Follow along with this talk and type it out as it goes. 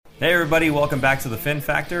Hey everybody, welcome back to the Fin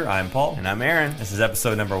Factor. I'm Paul. And I'm Aaron. This is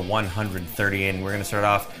episode number 130, and we're going to start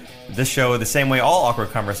off this show the same way all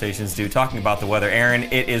awkward conversations do, talking about the weather. Aaron,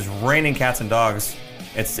 it is raining cats and dogs.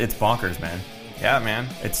 It's bonkers, man. Yeah, man.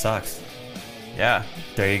 It sucks. Yeah.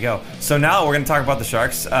 There you go. So now we're going to talk about the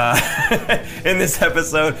Sharks. In this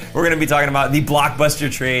episode, we're going to be talking about the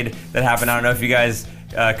blockbuster trade that happened. I don't know if you guys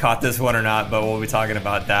caught this one or not, but we'll be talking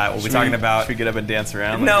about that. We'll be talking about... Should we get up and dance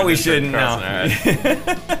around? No, we shouldn't. No.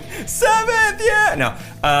 Right. Seventh, yeah.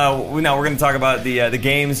 No, we're going to talk about the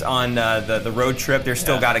games on the road trip. There's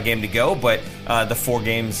still got a game to go, but the 4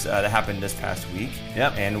 games that happened this past week.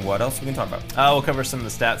 Yep. And what else we can talk about? We'll cover some of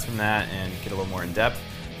the stats from that and get a little more in depth.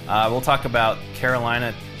 We'll talk about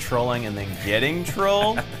Carolina trolling and then getting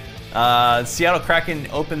trolled. Seattle Kraken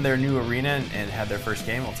opened their new arena and had their first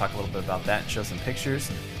game. We'll talk a little bit about that and show some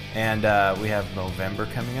pictures. And we have November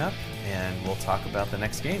coming up, and we'll talk about the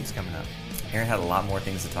next games coming up. Aaron had a lot more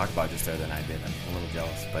things to talk about just there than I did. I'm a little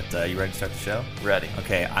jealous. But you ready to start the show? Ready.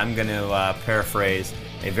 Okay, I'm going to paraphrase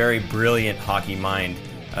a very brilliant hockey mind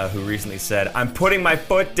who recently said, I'm putting my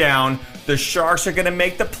foot down. The Sharks are going to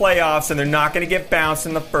make the playoffs, and they're not going to get bounced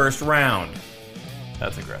in the first round.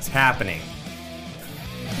 That's aggressive. It's happening.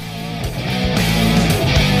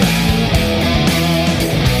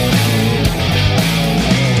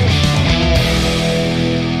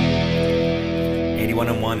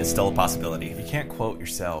 Is still a possibility. You can't quote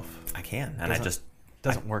yourself. I can, and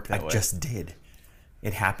doesn't work that way. I just did.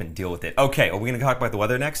 It happened. Deal with it. Okay, are we going to talk about the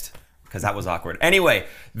weather next? Because that was awkward. Anyway,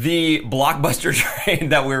 the blockbuster trade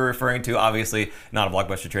that we're referring to, obviously not a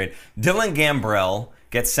blockbuster trade. Dylan Gambrell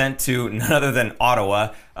gets sent to none other than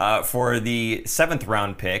Ottawa for the 7th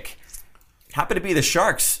round pick. Happened to be the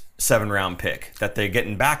Sharks' 7th round pick that they're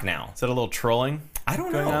getting back now. Is that a little trolling? I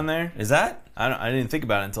don't know. Going on there? Is that? I didn't think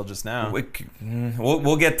about it until just now.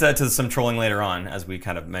 We'll get to some trolling later on, as we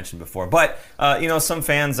kind of mentioned before. But, some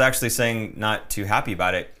fans actually saying not too happy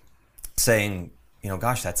about it, saying,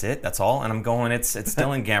 gosh, that's it? That's all? And I'm going, it's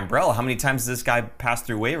Dylan Gambrell. How many times has this guy passed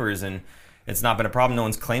through waivers and it's not been a problem? No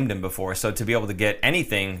one's claimed him before. So to be able to get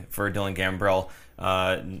anything for Dylan Gambrell,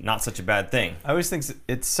 not such a bad thing. I always think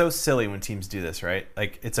it's so silly when teams do this, right?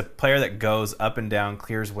 Like, it's a player that goes up and down,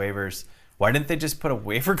 clears waivers. Why didn't they just put a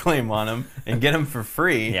waiver claim on him and get him for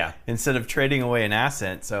free instead of trading away an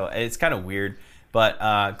asset? So it's kind of weird. But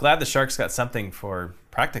glad the Sharks got something for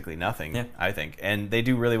practically nothing, I think. And they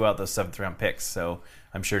do really well at those 7th round picks. So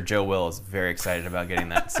I'm sure Joe Will is very excited about getting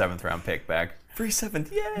that 7th round pick back. Free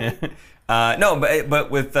 7th, yay! But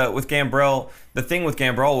with Gambrell, the thing with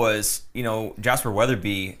Gambrell was, Jasper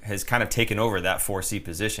Weatherby has kind of taken over that 4C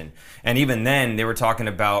position. And even then, they were talking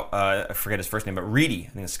about, I forget his first name, but Reedy.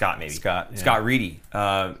 I think it's Scott, maybe. Scott Reedy.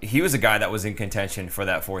 He was a guy that was in contention for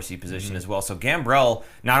that 4C position as well. So Gambrell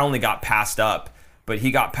not only got passed up, but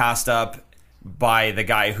he got passed up by the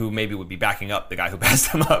guy who maybe would be backing up the guy who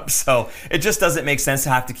passed him up. So it just doesn't make sense to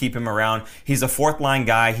have to keep him around. He's a 4th-line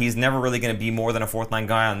guy. He's never really going to be more than a 4th-line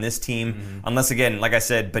guy on this team. Unless, again, like I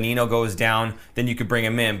said, Bonino goes down, then you could bring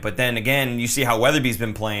him in. But then, again, you see how Weatherby's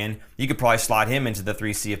been playing. You could probably slot him into the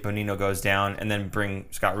 3C if Bonino goes down and then bring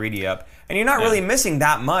Scott Reedy up. And you're not really missing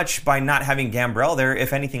that much by not having Gambrell there,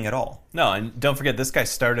 if anything at all. No, and don't forget, this guy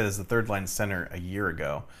started as the 3rd-line center a year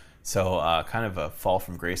ago. So kind of a fall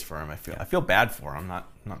from grace for him. I feel bad for him. I'm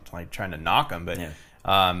not like trying to knock him, but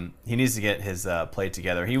he needs to get his play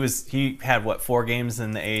together. He had 4 games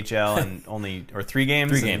in the AHL and 3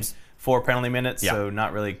 games? 3 games. 4 penalty minutes, so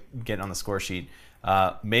not really getting on the score sheet.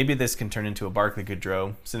 Maybe this can turn into a Barclay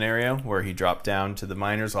Goodrow scenario where he dropped down to the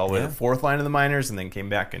minors all the way to the 4th line of the minors and then came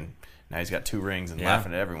back and now he's got 2 rings and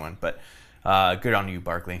laughing at everyone. But good on you,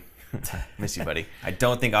 Barclay. Miss you, buddy. I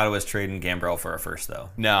don't think Ottawa's trading Gambrell for a first, though.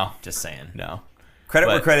 No. Just saying. No. Credit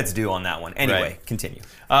where credit's due on that one. Anyway, continue.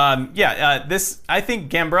 I think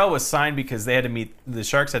Gambrell was signed because the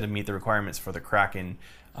Sharks had to meet the requirements for the Kraken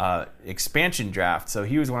expansion draft. So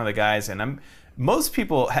he was one of the guys, and most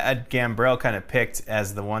people had Gambrell kind of picked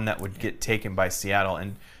as the one that would get taken by Seattle,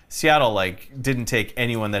 and Seattle didn't take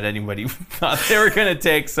anyone that anybody thought they were going to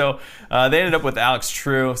take. So they ended up with Alex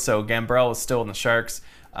True. So Gambrell was still in the Sharks.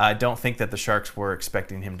 I don't think that the Sharks were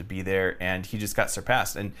expecting him to be there, and he just got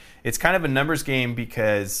surpassed. And it's kind of a numbers game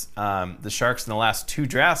because the Sharks in the last 2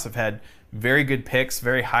 drafts have had very good picks,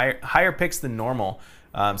 very higher picks than normal.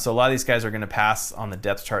 So a lot of these guys are going to pass on the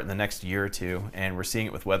depth chart in the next year or 2, and we're seeing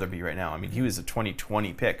it with Weatherby right now. I mean, he was a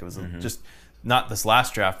 2020 pick. It was just not this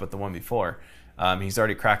last draft, but the one before. He's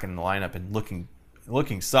already cracking the lineup and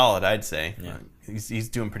looking solid, I'd say. Yeah. He's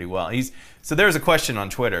doing pretty well. So there was a question on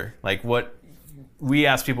Twitter, what we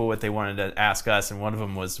asked people what they wanted to ask us, and one of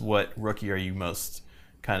them was, what rookie are you most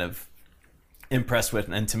kind of impressed with.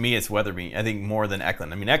 And to me, it's Weatherby. I think more than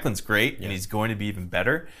Eklund. I mean, Eklund's great, and he's going to be even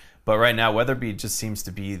better. But right now, Weatherby just seems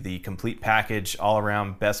to be the complete package,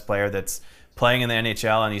 all-around best player that's playing in the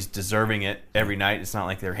NHL, and he's deserving it every night. It's not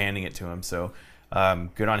like they're handing it to him. So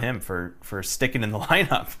good on him for sticking in the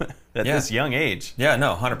lineup at this young age. Yeah,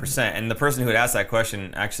 no, 100%. And the person who had asked that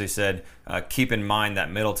question actually said, keep in mind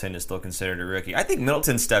that Middleton is still considered a rookie. I think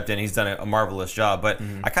Middleton stepped in. He's done a marvelous job. But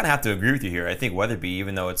I kind of have to agree with you here. I think Weatherby,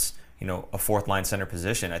 even though it's a fourth-line center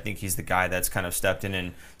position, I think he's the guy that's kind of stepped in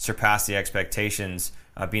and surpassed the expectations,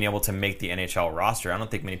 being able to make the NHL roster. I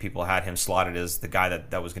don't think many people had him slotted as the guy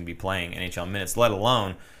that was going to be playing NHL minutes, let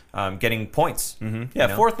alone getting points.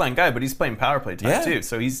 Yeah, fourth-line guy, but he's playing power play time too.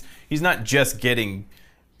 So he's not just getting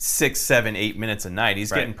 6, 7, 8 minutes a night.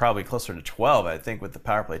 He's getting probably closer to 12, I think, with the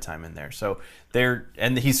power play time in there. So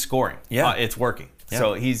and he's scoring. Yeah, it's working. Yeah.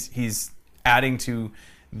 So he's adding to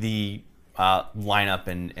the lineup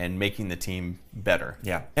and making the team better.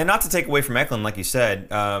 Yeah, and not to take away from Eklund, like you said,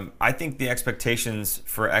 I think the expectations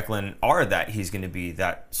for Eklund are that he's going to be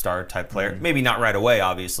that star type player. Maybe not right away,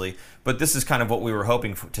 obviously, but this is kind of what we were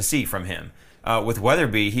hoping to see from him. With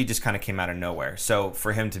Weatherby, he just kind of came out of nowhere. So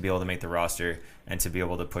for him to be able to make the roster and to be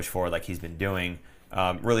able to push forward like he's been doing,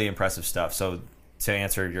 really impressive stuff. So to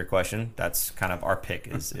answer your question, that's kind of our pick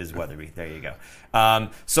is Weatherby. There you go.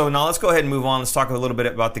 So now let's go ahead and move on. Let's talk a little bit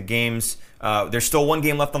about the games. There's still one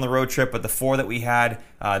game left on the road trip, but the 4 that we had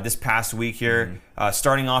this past week here,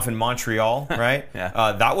 starting off in Montreal, right?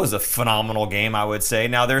 That was a phenomenal game, I would say.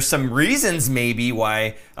 Now, there's some reasons maybe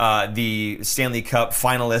why the Stanley Cup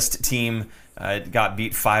finalist team got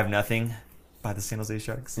beat 5-0. By the San Jose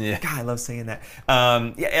Sharks. Yeah. God, I love saying that.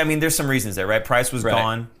 I mean, there's some reasons there, right? Price was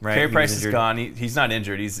gone, right? Carey Price is gone. He's not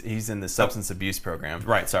injured. He's in the substance abuse program.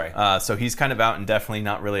 Right, sorry. So he's kind of out and definitely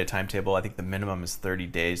not really a timetable. I think the minimum is 30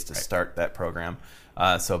 days to start that program.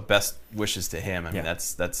 So best wishes to him. I mean,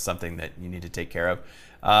 that's something that you need to take care of.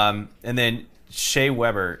 And then Shea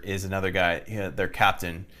Weber is another guy, their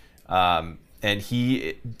captain. And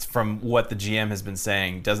he, from what the GM has been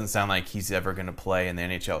saying, doesn't sound like he's ever going to play in the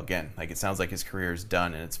NHL again. Like, it sounds like his career is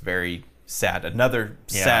done, and it's very sad. Another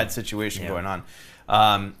sad situation going on.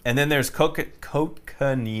 And then there's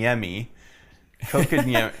Kotkaniemi.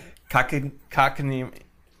 Kotkaniemi.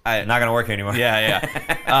 Not gonna work anymore. We're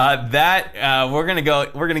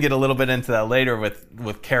gonna get a little bit into that later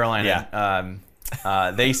with Carolina.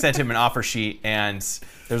 They sent him an offer sheet, and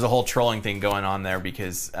there's a whole trolling thing going on there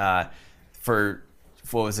because for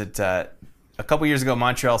what was it? A couple years ago,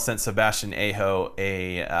 Montreal sent Sebastian Aho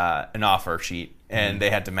an offer sheet, and they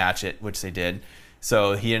had to match it, which they did.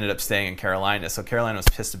 So he ended up staying in Carolina. So Carolina was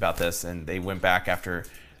pissed about this, and they went back after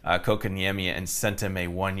Kotkaniemi and sent him a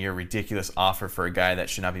 1-year ridiculous offer for a guy that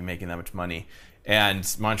should not be making that much money.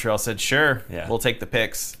 And Montreal said, sure, we'll take the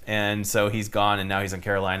picks. And so he's gone, and now he's in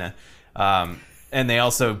Carolina. And they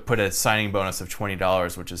also put a signing bonus of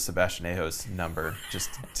 $20, which is Sebastian Aho's number, just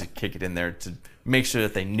to kick it in there to make sure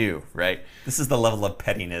that they knew, right? This is the level of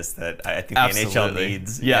pettiness that I think the NHL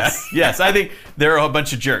needs. Yes. I think there are a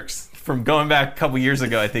bunch of jerks. From going back a couple years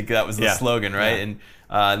ago, I think that was the slogan, right?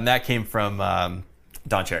 Yeah. And that came from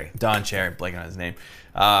Don Cherry. Blanking on his name.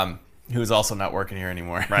 Who's also not working here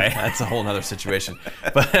anymore. Right. That's a whole other situation.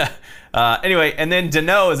 But anyway, and then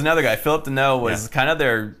Deneau is another guy. Philip Deneau was kind of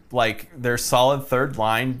their solid third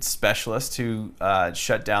line specialist who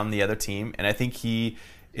shut down the other team. And I think he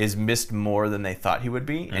is missed more than they thought he would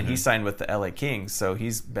be. And he signed with the LA Kings, so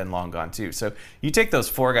he's been long gone too. So you take those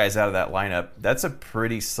 4 guys out of that lineup, that's a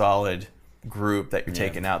pretty solid group that you're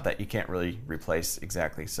taking out that you can't really replace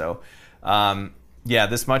exactly. So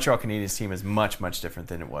this Montreal Canadiens team is much, much different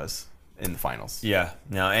than it was in the finals. Yeah,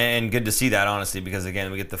 no, and good to see that, honestly, because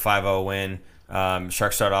again, we get the 5-0 win.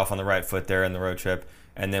 Sharks start off on the right foot there in the road trip,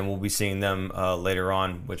 and then we'll be seeing them later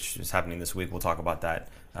on, which is happening this week. We'll talk about that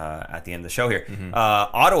at the end of the show here.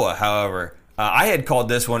 Ottawa, however, I had called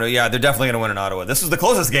this one. They're definitely going to win in Ottawa. This was the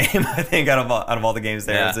closest game, I think, out of all the games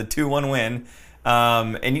there. It's a 2-1 win.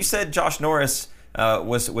 And you said Josh Norris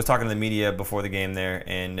was talking to the media before the game there,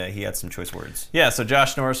 and he had some choice words. Yeah, so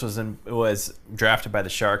Josh Norris was drafted by the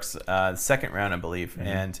Sharks, second round, I believe,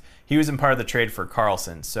 and he was in part of the trade for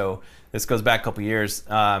Carlson. So this goes back a couple years.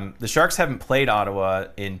 The Sharks haven't played Ottawa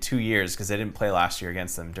in 2 years because they didn't play last year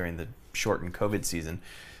against them during the shortened COVID season.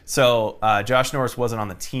 So Josh Norris wasn't on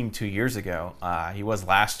the team 2 years ago. He was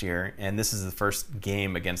last year, and this is the first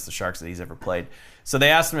game against the Sharks that he's ever played. So they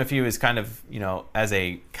asked him if he was kind of, as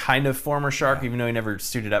a kind of former Shark, even though he never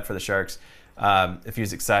suited up for the Sharks, if he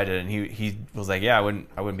was excited. And he was like, I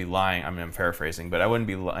wouldn't be lying. I mean, I'm paraphrasing, but I wouldn't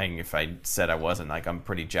be lying if I said I wasn't. Like, I'm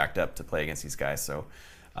pretty jacked up to play against these guys. So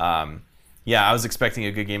Yeah, I was expecting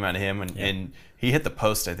a good game out of him, and he hit the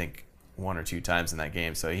post, I think, 1 or 2 times in that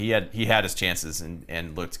game. So he had his chances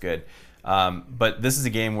and looked good. But this is a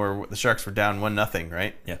game where the Sharks were down 1-0,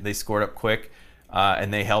 right? Yeah. They scored up quick,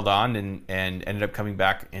 and they held on and ended up coming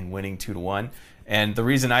back and winning 2-1. And the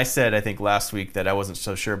reason I said, I think last week, that I wasn't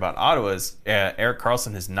so sure about Ottawa is Erik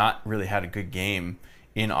Karlsson has not really had a good game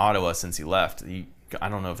in Ottawa since he left. I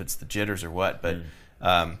don't know if it's the jitters or what, but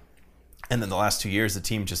and then the last 2 years, the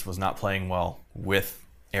team just was not playing well with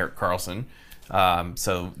Erik Karlsson.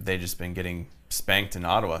 So they just been getting spanked in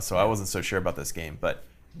Ottawa. So I wasn't so sure about this game, but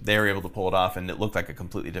they were able to pull it off, and it looked like a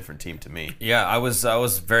completely different team to me. Yeah, I was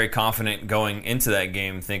very confident going into that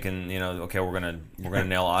game, thinking, okay, we're gonna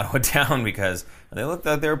nail Ottawa down because they looked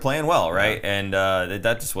like they were playing well, right? Yeah. And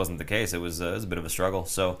that just wasn't the case. It was a bit of a struggle.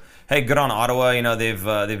 So hey, good on Ottawa. They've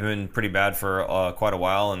been pretty bad for quite a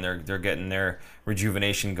while, and they're getting their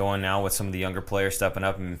rejuvenation going now with some of the younger players stepping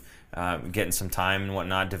up and getting some time and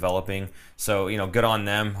whatnot, developing. So, good on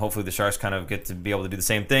them. Hopefully the Sharks kind of get to be able to do the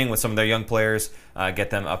same thing with some of their young players, get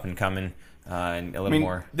them up and coming and a little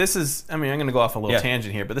more. I'm going to go off a little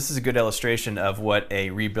tangent here, but this is a good illustration of what a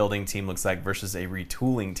rebuilding team looks like versus a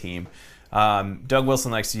retooling team. Doug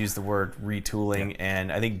Wilson likes to use the word retooling,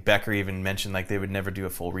 and I think Becker even mentioned they would never do a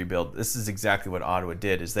full rebuild. This is exactly what Ottawa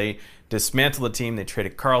did, is they dismantled the team, they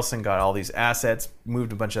traded Karlsson, got all these assets,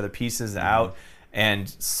 moved a bunch of other pieces out, and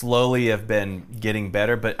slowly have been getting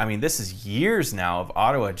better. But, this is years now of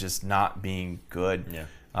Ottawa just not being good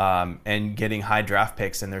and getting high draft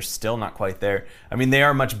picks, and they're still not quite there. They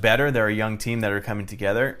are much better. They're a young team that are coming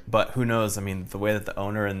together, but who knows? The way that the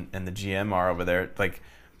owner and the GM are over there,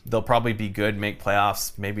 they'll probably be good, make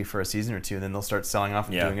playoffs maybe for a season or two, and then they'll start selling off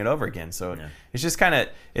and doing it over again. So it's just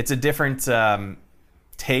it's a different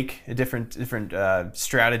take, a different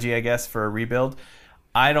strategy, I guess, for a rebuild.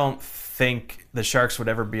 I don't think the Sharks would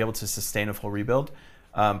ever be able to sustain a full rebuild.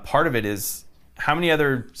 Part of it is how many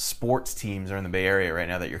other sports teams are in the Bay Area right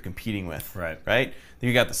now that you're competing with? Right?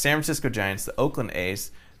 You got the San Francisco Giants, the Oakland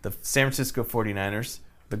A's, the San Francisco 49ers,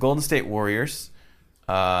 the Golden State Warriors,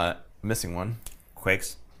 missing one.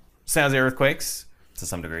 Quakes. San Jose Earthquakes. To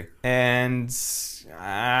some degree. And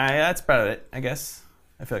that's about it, I guess.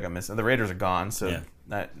 I feel like I'm missing. The Raiders are gone, so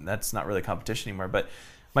that's not really competition anymore. But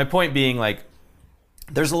my point being,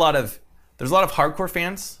 there's a lot of hardcore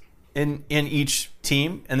fans in each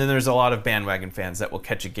team, and then there's a lot of bandwagon fans that will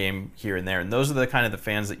catch a game here and there, and those are the kind of the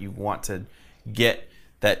fans that you want to get,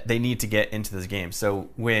 that they need to get into this game. So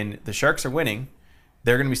when the Sharks are winning,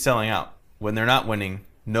 they're going to be selling out. When they're not winning,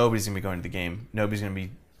 nobody's going to be going to the game. Nobody's going to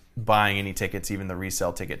be buying any tickets, even the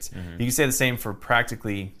resale tickets. You can say the same for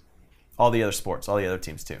practically all the other sports, all the other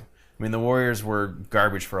teams too. The Warriors were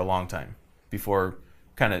garbage for a long time before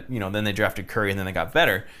then they drafted Curry and then they got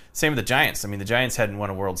better. Same with the Giants. The Giants hadn't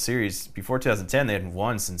won a World Series before 2010. They hadn't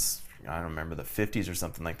won since, I don't remember, the 50s or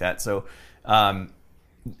something like that. So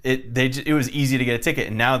it was easy to get a ticket,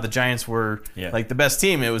 and now the Giants were the best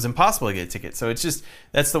team. It was impossible to get a ticket. So it's just,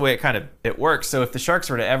 that's the way it works. So if the Sharks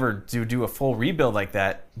were to ever do a full rebuild like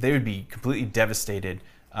that, they would be completely devastated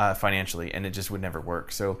financially, and it just would never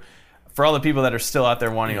work. So for all the people that are still out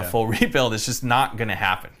there wanting a full rebuild, it's just not going to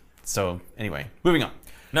happen. So anyway, moving on.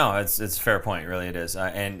 No, it's a fair point. Really, it is.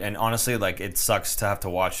 And honestly, it sucks to have to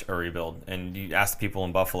watch a rebuild. And you ask the people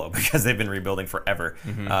in Buffalo because they've been rebuilding forever.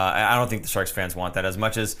 I don't think the Sharks fans want that as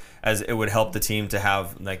much as it would help the team to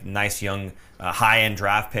have nice young high-end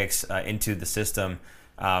draft picks into the system.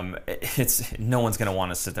 No one's going to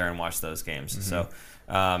want to sit there and watch those games. So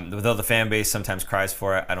though the fan base sometimes cries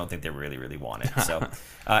for it, I don't think they really, really want it. So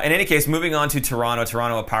in any case, moving on to Toronto.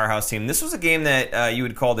 Toronto, a powerhouse team. This was a game that you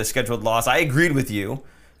would call the scheduled loss. I agreed with you.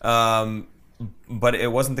 But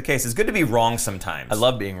it wasn't the case. It's good to be wrong sometimes. I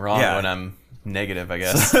love being wrong when I'm negative, I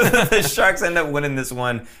guess. The Sharks end up winning this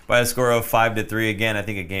one by a score of 5-3. Again, I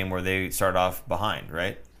think a game where they start off behind,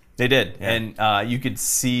 right? They did. And you could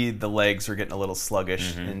see the legs were getting a little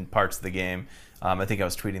sluggish in parts of the game. I think I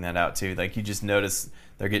was tweeting that out too. You just notice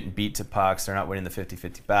they're getting beat to pucks. They're not winning the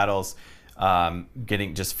 50-50 battles.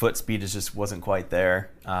 Getting just foot speed just wasn't quite there.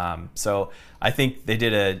 So I think they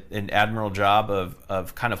did an admirable job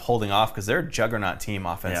of kind of holding off, because they're a juggernaut team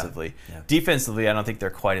offensively. Defensively, I don't think they're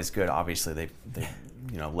quite as good. Obviously, they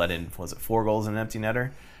let in, was it 4 goals in an empty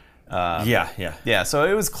netter? Yeah. So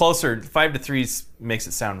it was closer. 5-3 makes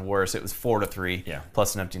it sound worse. It was 4-3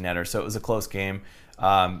 plus an empty netter. So it was a close game.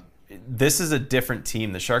 This is a different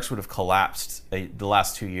team. The Sharks would have collapsed the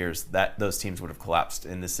last 2 years. Those teams would have collapsed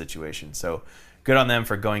in this situation. So good on them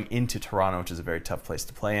for going into Toronto, which is a very tough place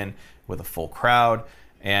to play in, with a full crowd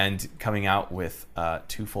and coming out with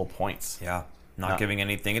 2 full points. Yeah, not giving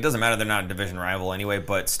anything. It doesn't matter. They're not a division rival anyway,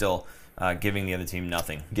 but still giving the other team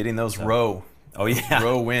nothing. Getting those row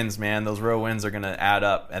wins, man. Those row wins are going to add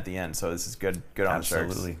up at the end. So this is good on the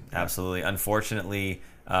Sharks. Absolutely. Unfortunately,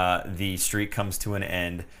 the streak comes to an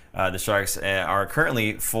end. The Sharks are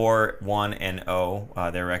currently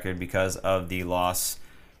 4-1-0, their record, because of the loss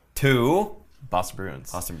to Boston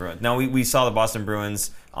Bruins. Now, we saw the Boston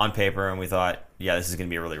Bruins on paper, and we thought, yeah, this is going to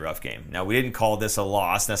be a really rough game. Now, we didn't call this a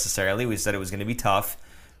loss necessarily. We said it was going to be tough.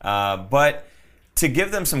 But to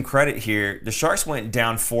give them some credit here, the Sharks went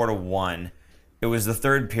down 4-1. It was the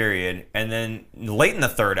third period, and then late in the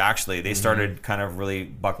third, actually, they started kind of really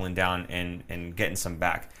buckling down and getting some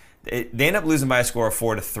back. They ended up losing by a score of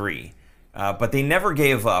 4-3, but they never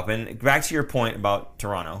gave up. And back to your point about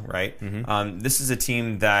Toronto, right? This is a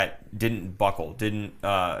team that didn't buckle,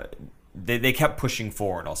 they kept pushing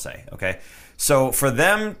forward, I'll say, okay? So for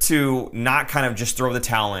them to not kind of just throw the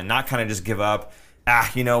towel in, not kind of just give up,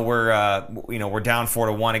 we're down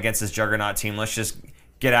 4-1 against this juggernaut team. Let's just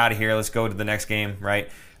get out of here. Let's go to the next game, right?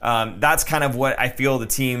 That's kind of what I feel the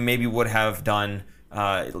team maybe would have done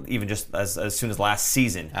even just as soon as last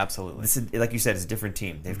season. Absolutely. This is, like you said, it's a different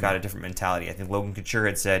team. They've got a different mentality. I think Logan Couture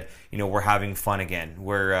had said, we're having fun again.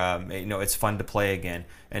 We're, it's fun to play again.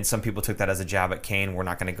 And some people took that as a jab at Kane. We're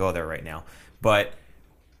not going to go there right now. But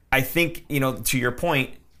I think, to your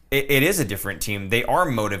point, it is a different team. They are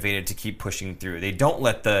motivated to keep pushing through. They don't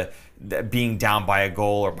let the being down by a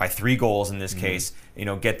goal or by 3 goals in this case,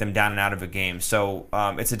 get them down and out of a game. So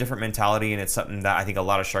it's a different mentality, and it's something that I think a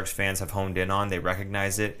lot of Sharks fans have honed in on. They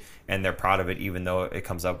recognize it, and they're proud of it, even though it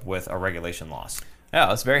comes up with a regulation loss. Yeah, I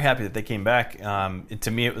was very happy that they came back.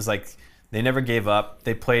 To me, it was like they never gave up.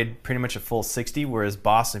 They played pretty much a full 60, whereas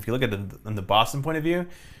Boston, if you look at it from the Boston point of view,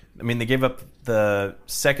 I mean, they gave up the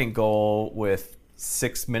second goal with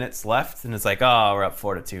 6 minutes left, and it's like, oh, we're up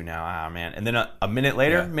 4-2 now. Oh, man. And then a minute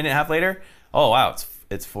later, minute and a half later, oh, wow,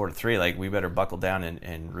 it's 4-3. Like, we better buckle down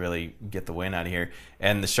and really get the win out of here.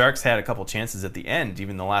 And the Sharks had a couple chances at the end,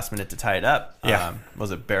 even the last minute to tie it up. Yeah.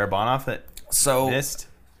 Was it Barabanov that missed?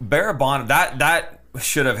 Barabanov, that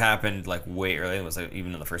should have happened like way early. It was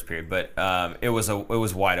even in the first period, but it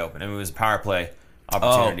was wide open. I mean, it was a power play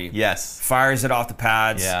opportunity. Oh, yes. Fires it off the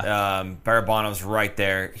pads. Yeah. Barabanov's right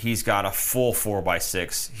there. He's got a full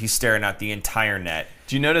 4x6. He's staring at the entire net.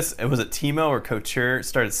 Do you notice, was it Timo or Couture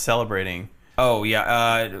started celebrating? Oh, yeah.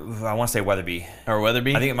 I want to say Weatherby. Or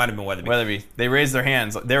Weatherby? I think it might have been Weatherby. Weatherby. They raised their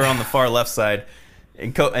hands. They were on the far left side,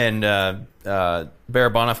 and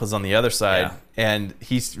Barabanov was on the other side, and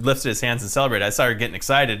he lifted his hands and celebrated. I started getting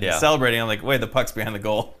excited and celebrating. I'm like, wait, the puck's behind the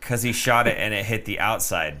goal. Because he shot it and it hit the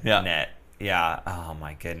outside net. Yeah. Oh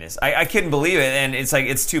my goodness. I couldn't believe it, and it's like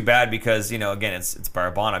it's too bad because again it's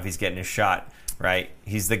Barabanov. He's getting his shot right.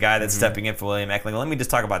 He's the guy that's stepping in for William Eckling. Let me just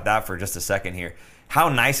talk about that for just a second here. How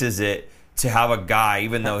nice is it to have a guy,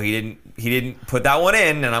 even though he didn't put that one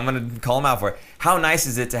in, and I'm going to call him out for it. How nice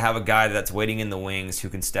is it to have a guy that's waiting in the wings who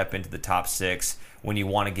can step into the top 6 when you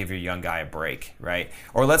want to give your young guy a break, right?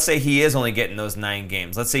 Or let's say he is only getting those 9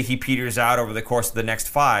 games. Let's say he peters out over the course of the next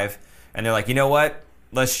 5, and they're like, you know what?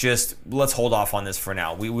 Let's hold off on this for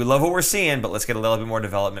now. We love what we're seeing, but let's get a little bit more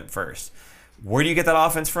development first. Where do you get that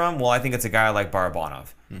offense from? Well, I think it's a guy like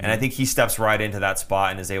Barabanov. And I think he steps right into that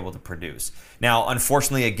spot and is able to produce. Now,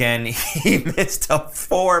 unfortunately, again, he missed a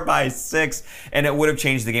 4x6, and it would have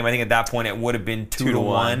changed the game. I think at that point it would have been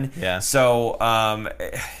 2-1. Yeah. So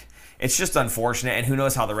it's just unfortunate, and who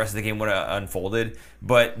knows how the rest of the game would have unfolded.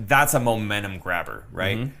 But that's a momentum grabber,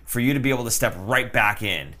 right? For you to be able to step right back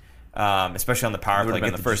in. Especially on the power play.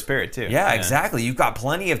 In the first period, too. Yeah, exactly. You've got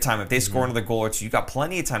plenty of time. If they score another goal or two, you've got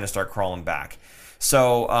plenty of time to start crawling back.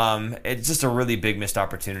 So it's just a really big missed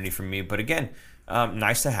opportunity for me. But again,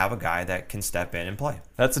 nice to have a guy that can step in and play.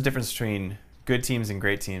 That's the difference between good teams and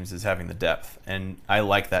great teams, is having the depth. And I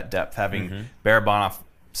like that depth, having Barabanov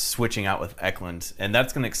switching out with Eklund. And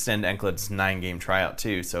that's going to extend Eklund's 9-game tryout,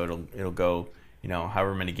 too. So it'll go,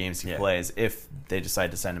 however many games he plays. If they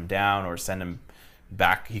decide to send him down or send him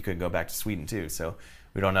back, he could go back to Sweden too, so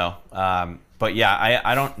we don't know. But yeah,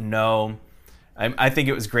 I don't know. I think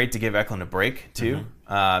it was great to give Eklund a break too,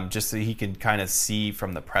 just so he can kind of see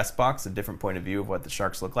from the press box a different point of view of what the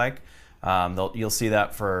Sharks look like. You'll see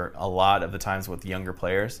that for a lot of the times with younger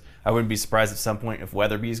players. I wouldn't be surprised at some point if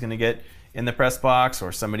Weatherby is going to get in the press box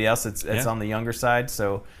or somebody else that's on the younger side.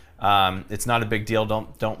 So it's not a big deal.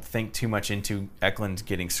 Don't think too much into Eklund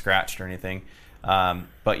getting scratched or anything.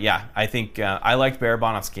 But yeah, I think I liked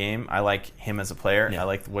Barabanov's game. I like him as a player. I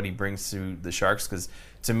like what he brings to the Sharks, because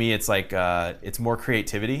to me it's like it's more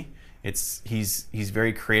creativity. He's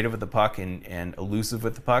very creative with the puck and elusive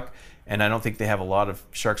with the puck, and I don't think they have a lot of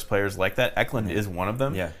Sharks players like that. Eklund is one of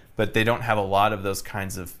them, but they don't have a lot of those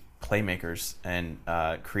kinds of playmakers and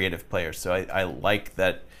creative players. So I like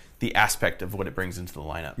that the aspect of what it brings into the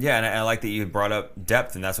lineup. Yeah, and I like that you brought up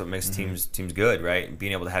depth, and that's what makes teams good, right?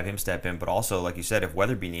 Being able to have him step in, but also, like you said, if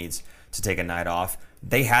Weatherby needs to take a night off,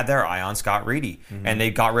 they had their eye on Scott Reedy, and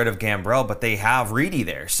they got rid of Gambrell, but they have Reedy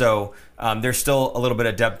there. So there's still a little bit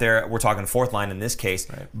of depth there. We're talking fourth line in this case,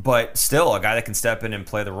 but still a guy that can step in and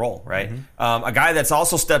play the role, right? A guy that's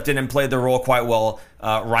also stepped in and played the role quite well,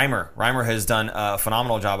 Reimer. Reimer has done a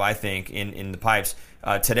phenomenal job, I think, in the pipes.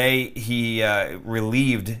 Today, he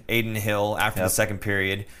relieved Aiden Hill after the second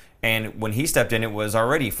period. And when he stepped in, it was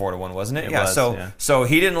already 4-1, wasn't it? So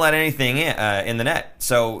he didn't let anything in the net.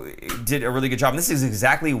 So he did a really good job. And this is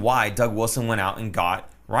exactly why Doug Wilson went out and got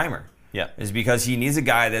Reimer. Yeah, is because he needs a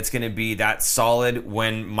guy that's going to be that solid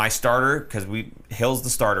when my starter, because Hill's the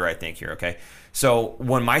starter, I think, here, okay? So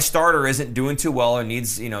when my starter isn't doing too well or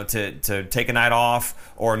needs, to take a night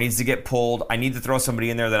off or needs to get pulled, I need to throw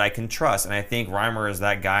somebody in there that I can trust. And I think Reimer is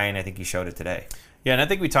that guy, and I think he showed it today. Yeah, and I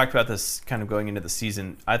think we talked about this kind of going into the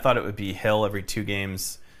season. I thought it would be Hill every 2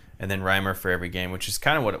 games and then Reimer for every game, which is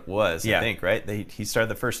kind of what it was, I think, right? He started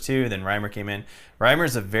the first 2, then Reimer came in.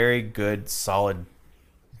 Reimer's a very good, solid,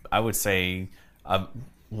 I would say, a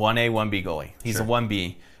 1A, 1B goalie. He's a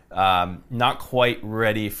 1B. Not quite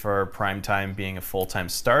ready for prime time being a full-time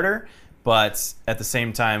starter, but at the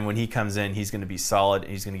same time, when he comes in, he's going to be solid.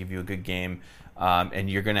 He's going to give you a good game. And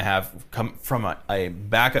you're going to have, come from a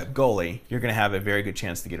backup goalie, you're going to have a very good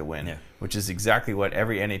chance to get a win, which is exactly what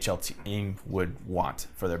every NHL team would want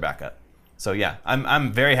for their backup. So, yeah,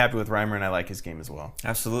 I'm very happy with Reimer, and I like his game as well.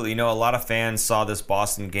 Absolutely. A lot of fans saw this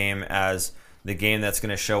Boston game as the game that's going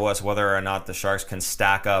to show us whether or not the Sharks can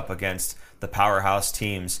stack up against the powerhouse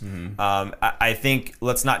teams. I think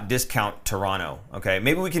let's not discount Toronto. Okay,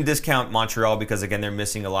 maybe we can discount Montreal because again they're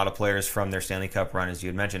missing a lot of players from their Stanley Cup run, as you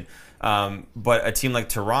had mentioned. But a team like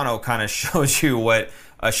Toronto kind of shows you what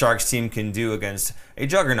a Sharks team can do against a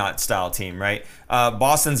juggernaut style team, right?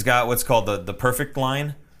 Boston's got what's called the perfect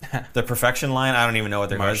line. The perfection line. I don't even know what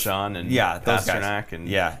they're called. Marchand and those guys.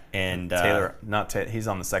 And Taylor. He's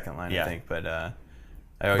on the second line, I think, but I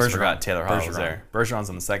always forgot Taylor Hall was there. Bergeron's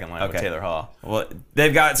on the second line with Taylor Hall. Well,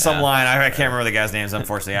 they've got some line. I can't remember the guy's names.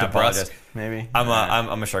 Unfortunately, I apologize. Maybe.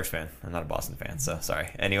 I'm a Sharks fan. I'm not a Boston fan, so sorry.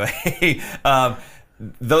 Anyway,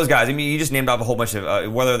 those guys. I mean, you just named off a whole bunch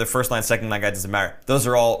of whether the first line, second line guy doesn't matter. Those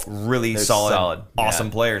are all really solid, awesome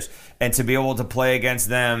players, and to be able to play against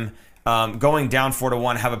them. Going down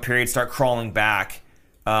 4-1, have a period, start crawling back.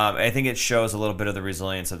 I think it shows a little bit of the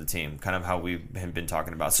resilience of the team, kind of how we've been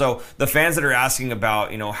talking about. So the fans that are asking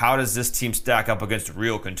about, how does this team stack up against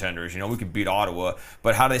real contenders? We could beat Ottawa,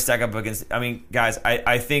 but how do they stack up against? I mean, guys,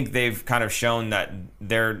 I think they've kind of shown that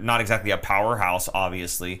they're not exactly a powerhouse,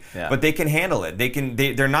 obviously, but they can handle it.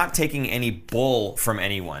 They're not taking any bull from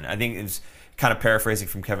anyone. I think it's kind of paraphrasing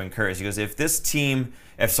from Kevin Kurz. He goes, if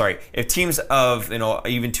teams of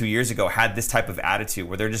even 2 years ago had this type of attitude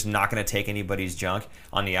where they're just not going to take anybody's junk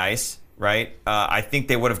on the ice, right? I think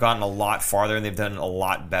they would have gotten a lot farther and they've done a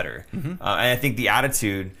lot better. And I think the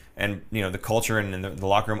attitude and the culture and the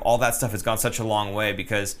locker room, all that stuff has gone such a long way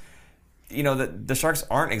because the Sharks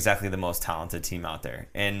aren't exactly the most talented team out there,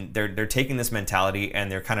 and they're taking this mentality and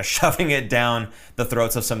they're kind of shoving it down the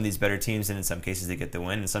throats of some of these better teams, and in some cases they get the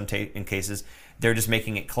win, in cases they're just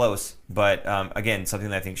making it close. But again, something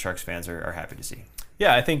that I think Sharks fans are happy to see.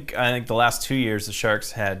 Yeah, I think the last 2 years the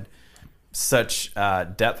Sharks had such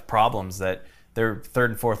depth problems that their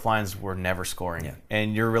third and fourth lines were never scoring,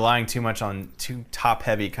 and you're relying too much on too top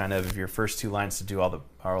heavy kind of your first 2 lines to do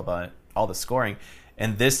all the scoring.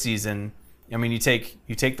 And this season, I mean, you take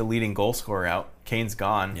the leading goal scorer out. Kane's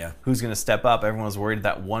gone. Who's going to step up? Everyone was worried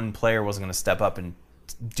that one player wasn't going to step up and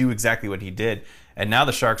do exactly what he did. And now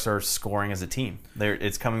the Sharks are scoring as a team.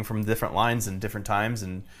 It's coming from different lines and different times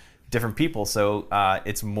and different people. So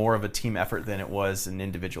it's more of a team effort than it was an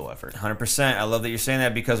individual effort. 100%. I love that you're saying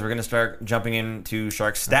that because we're going to start jumping into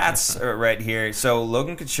Sharks stats right here. So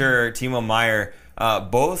Logan Couture, Timo Meier,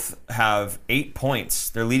 both have 8 points.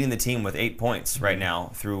 They're leading the team with 8 points right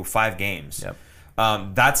now through 5 games.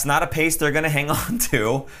 That's not a pace they're going to hang on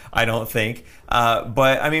to, I don't think.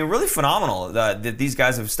 But, I mean, really phenomenal that these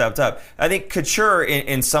guys have stepped up. I think Couture,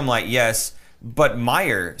 in some light, yes, but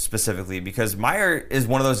Meier specifically, because Meier is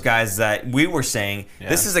one of those guys that we were saying,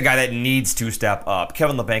 this is a guy that needs to step up.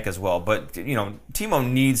 Kevin LeBanc as well. But, Timo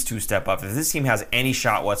needs to step up if this team has any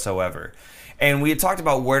shot whatsoever. And we had talked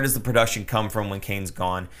about where does the production come from when Kane's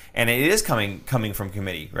gone, and it is coming from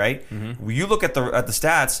committee, right? You look at the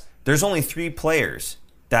stats. There's only 3 players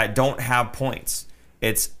that don't have points.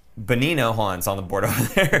 It's Bonino, hold on, it's on the board over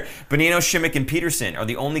there. Bonino, Schimmick, and Peterson are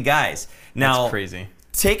the only guys. Now, that's crazy.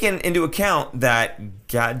 taken into account that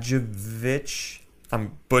Gadjevich,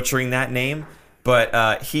 I'm butchering that name,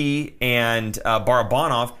 but he and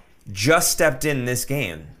Barabanov just stepped in this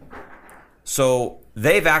game. So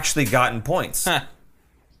they've actually gotten points.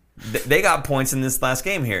 They got points in this last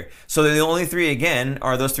game here. So the only three, again,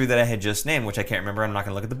 are those three that I had just named, which I can't remember. I'm not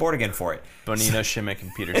going to look at the board again for it. Bonino, Shimmick,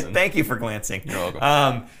 and Peterson. Thank you for glancing. You're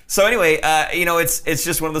welcome. So anyway, it's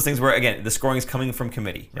just one of those things where, again, the scoring is coming from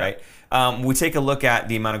committee, right? We take a look at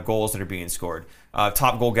the amount of goals that are being scored.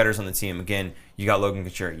 Top goal getters on the team. Again, you got Logan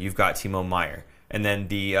Couture. You've got Timo Meier. And then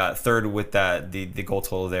the third with the goal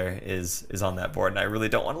total there is on that board, and I really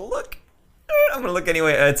don't want to look. I'm gonna look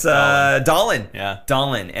anyway. It's Dahlin. Yeah,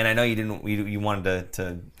 Dahlin. And I know you didn't. You wanted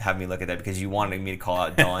to have me look at that because you wanted me to call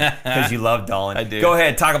out Dahlin because you love Dahlin. I do. Go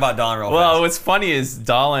ahead, talk about Dahlin real fast. Well, what's funny is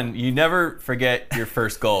Dahlin. You never forget your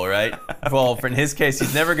first goal, right? Well, in his case,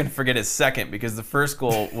 he's never gonna forget his second because the first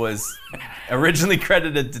goal was originally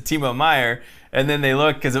credited to Timo Meier, and then they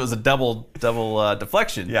looked because it was a double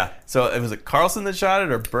deflection. Yeah. So it was Carlson that shot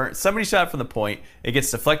it or Burns. Somebody shot it from the point. It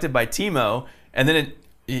gets deflected by Timo, and then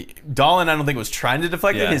Dahlin, I don't think was trying to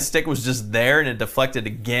deflect it. His stick was just there, and it deflected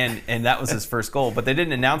again, and that was his first goal. But they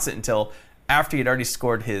didn't announce it until after he had already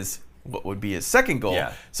scored what would be his second goal.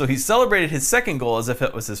 Yeah. So he celebrated his second goal as if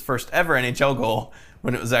it was his first ever NHL goal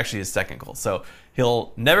when it was actually his second goal. So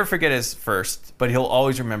he'll never forget his first, but he'll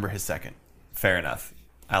always remember his second. Fair enough.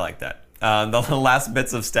 I like that. The last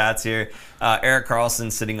bits of stats here. Erik Karlsson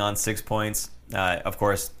sitting on 6 points. Of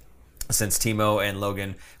course, since Timo and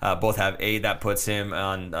Logan both have 8, that puts him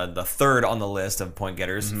on the third on the list of point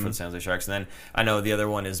getters for the San Jose Sharks. And then I know the other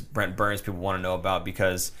one is Brent Burns. People want to know about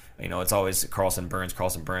because it's always Karlsson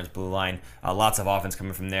Burns, blue line. Lots of offense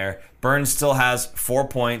coming from there. Burns still has 4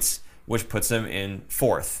 points, which puts him in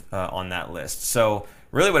 4th on that list. So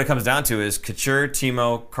really what it comes down to is Couture,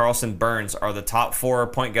 Timo, Karlsson, Burns are the top 4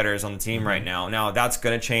 point getters on the team right now. Now, that's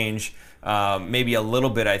going to change maybe a little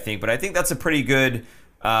bit, I think. But I think that's a pretty good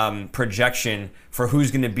projection for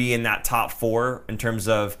who's going to be in that top 4 in terms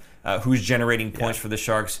of who's generating points for the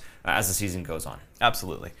Sharks as the season goes on.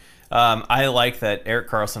 Absolutely. I like that Erik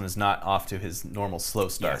Karlsson is not off to his normal slow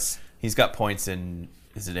start. Yes. He's got points in,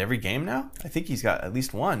 is it every game now? I think he's got at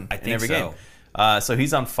least one in every so. game. So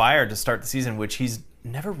he's on fire to start the season, which he's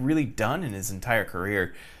never really done in his entire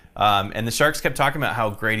career. And the Sharks kept talking about how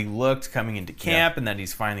great he looked coming into camp and that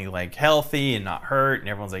he's finally healthy and not hurt. And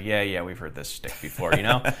everyone's like, yeah, we've heard this shtick before,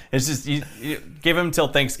 It's just, you give him till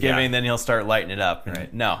Thanksgiving, then he'll start lighting it up.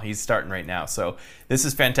 Right. No, he's starting right now. So this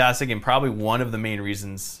is fantastic and probably one of the main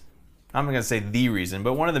reasons, I'm not going to say the reason,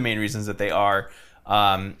 but one of the main reasons that they are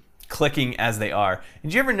clicking as they are.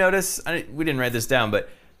 Did you ever notice, we didn't write this down, but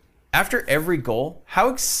after every goal, how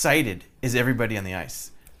excited is everybody on the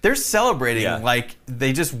ice? They're celebrating like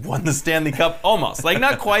they just won the Stanley Cup almost.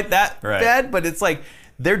 Not quite that bad, but it's like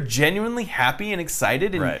they're genuinely happy and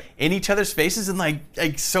excited and in each other's faces and like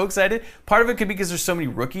so excited. Part of it could be because there's so many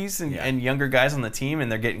rookies and younger guys on the team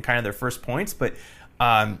and they're getting kind of their first points. But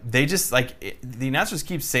they just the announcers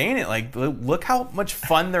keep saying it look how much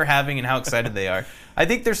fun they're having and how excited they are. I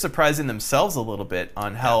think they're surprising themselves a little bit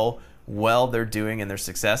on how well they're doing and their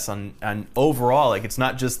success on overall. It's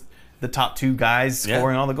not just the top 2 guys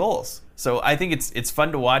scoring all the goals. So I think it's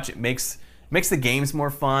fun to watch. It makes the games more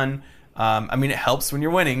fun. It helps when you're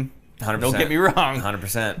winning. 100%. Don't get me wrong.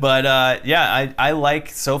 100%. But I like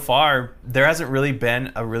so far, there hasn't really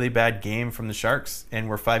been a really bad game from the Sharks, and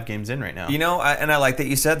we're 5 games in right now. And I like that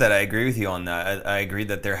you said that. I agree with you on that. I agree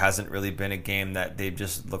that there hasn't really been a game that they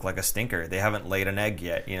just look like a stinker. They haven't laid an egg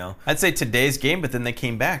yet, I'd say today's game, but then they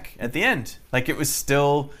came back at the end. It was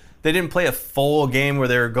still... They didn't play a full game where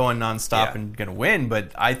they were going nonstop and going to win,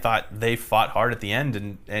 but I thought they fought hard at the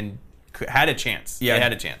end and had a chance. Yeah, they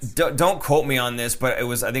had a chance. Don't quote me on this, but it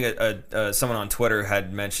was, I think someone on Twitter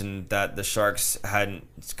had mentioned that the Sharks hadn't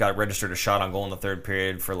got registered a shot on goal in the third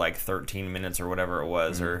period for 13 minutes or whatever it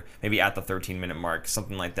was, or maybe at the 13-minute mark,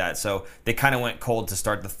 something like that. So they kind of went cold to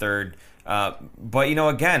start the third. But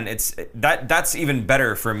again, that's even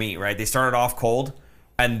better for me, right? They started off cold.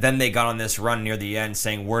 And then they got on this run near the end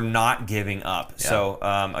saying, we're not giving up. Yeah.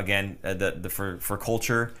 So, again, for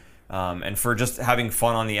culture and for just having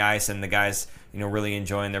fun on the ice and the guys, really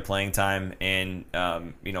enjoying their playing time and,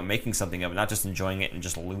 making something of it, not just enjoying it and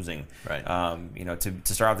just losing. Right.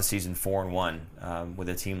 To start off the season 4-1 with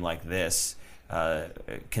a team like this,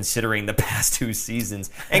 considering the past 2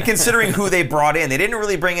 seasons and considering who they brought in. They didn't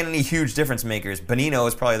really bring in any huge difference makers. Bonino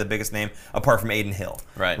is probably the biggest name apart from Aiden Hill.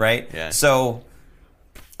 Right? Yeah. So...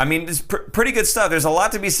 it's pretty good stuff. There's a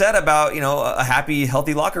lot to be said about, a happy,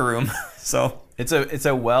 healthy locker room. So It's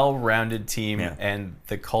a well-rounded team, Yeah. and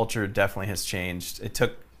the culture definitely has changed. It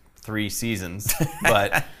took 3 seasons,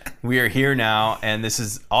 but we are here now, and this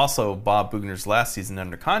is also Bob Bugner's last season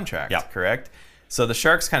under contract, Yeah. correct? So the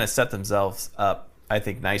Sharks kind of set themselves up, I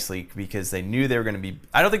think, nicely because they knew they were going to be...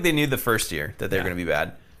 I don't think they knew the first year that they were going to be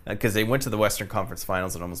bad because they went to the Western Conference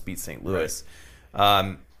Finals and almost beat St. Louis.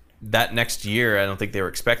 Right. That next year, I don't think they were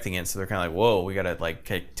expecting it, so they're kind of like, whoa, we got to like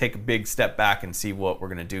take a big step back and see what we're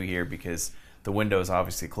going to do here because the window is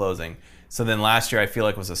obviously closing. So then last year, I feel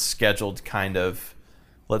like was a scheduled kind of...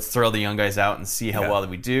 let's throw the young guys out and see how well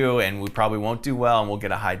we do, and we probably won't do well, and we'll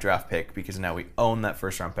get a high draft pick because now we own that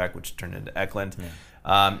first-round pick, which turned into Eklund.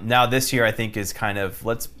 Yeah. Now this year, I think, is kind of,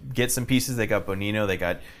 let's get some pieces. They got Bonino, they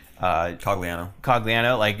got Cogliano,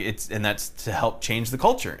 and that's to help change the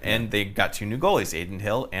culture. And they got 2 new goalies, Aiden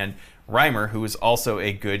Hill and Reimer, who is also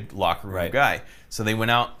a good locker room guy. So they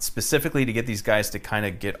went out specifically to get these guys to kind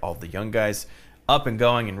of get all the young guys up and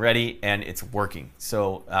going and ready, and it's working.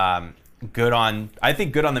 So good on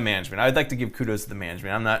the management. I'd like to give kudos to the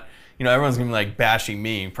management. I'm not, everyone's gonna be like bashing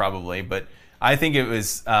me probably, but I think it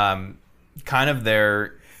was kind of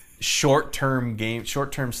their short-term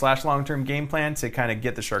 / long-term game plan to kind of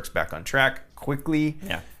get the Sharks back on track quickly.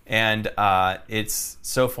 Yeah. And it's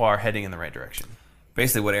so far heading in the right direction.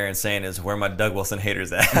 Basically what Aaron's saying is where my Doug Wilson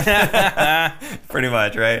haters at. Pretty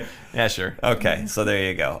much, right? Yeah, sure. Okay, so there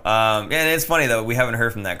you go. And it's funny, though, we haven't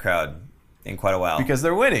heard from that crowd in quite a while. Because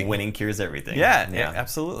they're winning. Winning cures everything. Yeah,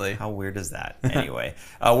 absolutely. How weird is that? Anyway,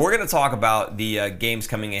 we're going to talk about the games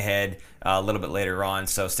coming ahead a little bit later on,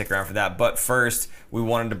 so stick around for that. But first, we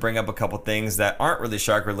wanted to bring up a couple things that aren't really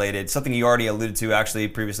Shark-related, something you already alluded to, actually,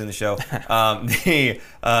 previously in the show. The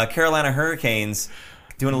Carolina Hurricanes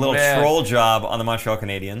doing a little troll job on the Montreal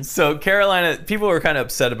Canadiens. So Carolina, people were kind of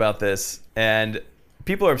upset about this, and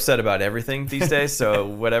people are upset about everything these days, so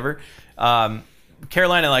whatever.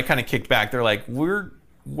 Carolina kind of kicked back. They're like, we're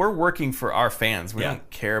working for our fans. We don't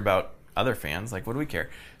care about other fans. Like, what do we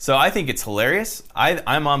care? So I think it's hilarious.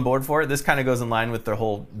 I'm on board for it. This kind of goes in line with their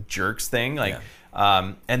whole jerks thing.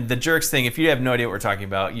 And the jerks thing, if you have no idea what we're talking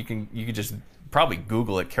about, you can just probably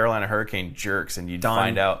Google it, Carolina Hurricane jerks, and you'd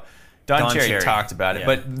find out. Don Cherry talked about it. Yeah.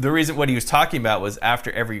 But the reason what he was talking about was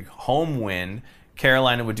after every home win,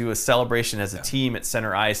 Carolina would do a celebration as a team at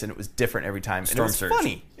center ice, and it was different every time. And it was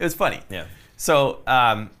funny. It was funny. Yeah. So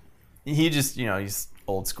he just, he's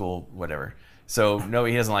old school, whatever. So no,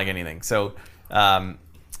 he doesn't like anything. So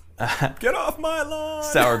get off my lawn.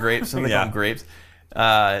 Sour grapes. Some of them grapes.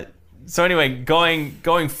 So anyway,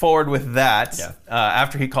 going forward with that,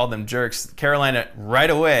 after he called them jerks, Carolina right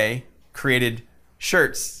away created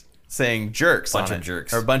shirts saying jerks on it.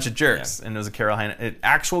 Or a bunch of jerks. And it was an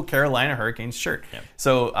actual Carolina Hurricanes shirt. Yeah.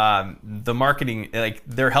 So the marketing,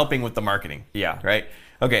 they're helping with the marketing. Yeah. Right?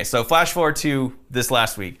 Okay, so flash forward to this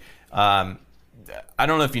last week. I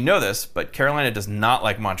don't know if you know this, but Carolina does not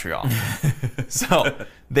like Montreal. So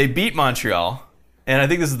they beat Montreal, and I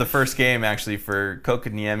think this is the first game actually for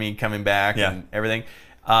Kotkaniemi coming back and everything.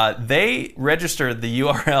 They registered the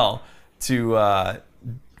URL to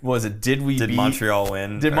did Montreal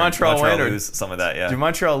win? Did Montreal win or lose? Some of that, yeah. Did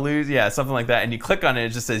Montreal lose? Yeah, something like that. And you click on it, it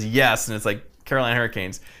just says yes, and it's like Carolina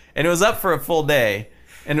Hurricanes. And it was up for a full day.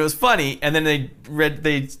 And it was funny, and then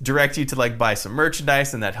they direct you to buy some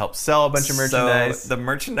merchandise, and that helps sell a bunch of merchandise. So the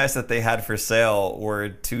merchandise that they had for sale were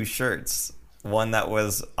 2 shirts, one that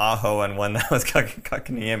was Aho and one that was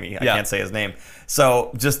Kotkaniemi. I can't say his name.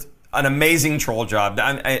 So just an amazing troll job.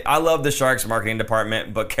 I love the Sharks marketing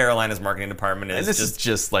department, but Carolina's marketing department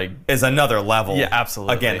is another level. Yeah,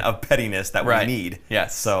 absolutely. Again, of pettiness that we need.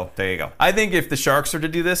 Yes. So there you go. I think if the Sharks were to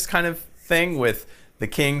do this kind of thing with the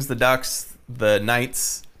Kings, the Ducks, the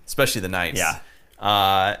Knights, especially the Knights.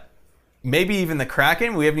 Yeah. Maybe even the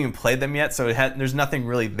Kraken. We haven't even played them yet, so there's nothing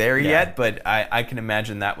really there yet. But I can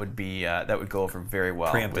imagine that would be that would go over very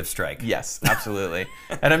well. Preemptive strike. Yes, absolutely.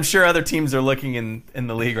 And I'm sure other teams are looking in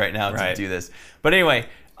the league right now to do this. But anyway,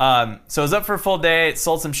 so it was up for a full day. It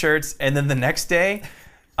sold some shirts, and then the next day,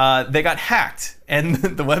 they got hacked, and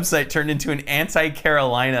the website turned into an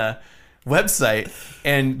anti-Carolina website,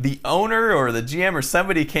 and the owner or the GM or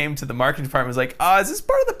somebody came to the marketing department and was like, is this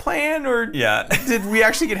part of the plan, or did we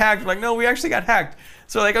actually get hacked? We're like, no, we actually got hacked.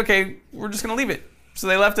 So like, okay, we're just gonna leave it. So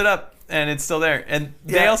they left it up, and it's still there. And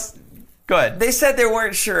they also go ahead. They said they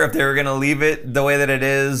weren't sure if they were gonna leave it the way that it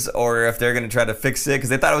is, or if they're gonna try to fix it, because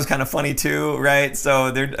they thought it was kind of funny too, right?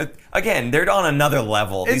 So they're on another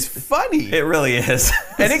level. It's funny. It really is.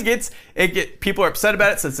 And people are upset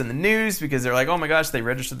about it, so it's in the news because they're like, oh my gosh, they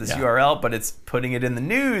registered this URL, but it's putting it in the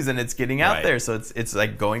news and it's getting out there, so it's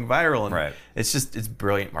like going viral, and it's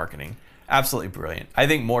brilliant marketing. Absolutely brilliant. I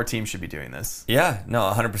think more teams should be doing this. Yeah, no,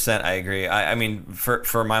 100%. I agree. I mean,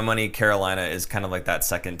 for my money, Carolina is kind of like that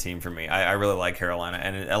second team for me. I really like Carolina,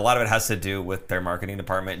 and a lot of it has to do with their marketing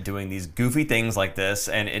department doing these goofy things like this,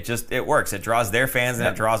 and it works. It draws their fans, and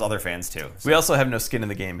it draws other fans too. So. We also have no skin in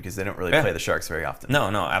the game because they don't really play the Sharks very often. No,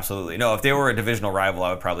 absolutely. No, if they were a divisional rival,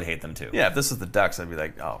 I would probably hate them too. Yeah, if this was the Ducks, I'd be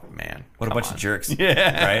like, oh man, what a bunch of jerks.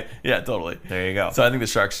 Yeah, right? Yeah, totally. There you go. So I think the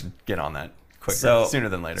Sharks should get on that quicker, sooner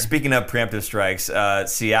than later. Speaking of preemptive strikes,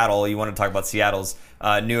 Seattle, you want to talk about Seattle's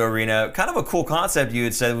new arena. Kind of a cool concept you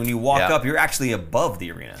had said when you walk up, you're actually above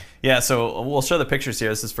the arena. Yeah, so we'll show the pictures here.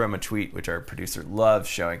 This is from a tweet, which our producer loves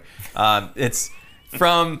showing. It's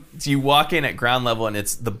from, so you walk in at ground level and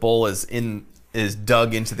the bowl is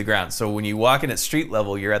dug into the ground. So when you walk in at street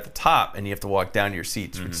level, you're at the top and you have to walk down to your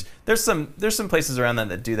seats. Which there's some places around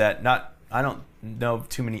that do that. I don't know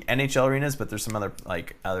too many NHL arenas, but there's some other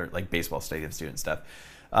baseball stadiums doing stuff.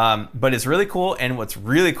 But it's really cool, and what's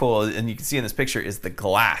really cool, and you can see in this picture, is the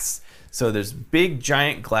glass. So there's big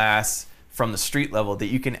giant glass from the street level that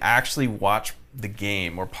you can actually watch the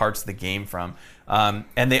game or parts of the game from.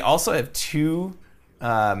 And they also have two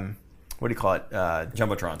what do you call it?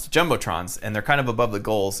 Jumbotrons, and they're kind of above the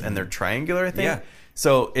goals, and they're triangular, I think. Yeah.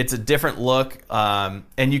 So it's a different look, and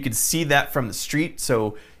you can see that from the street.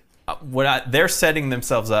 So they're setting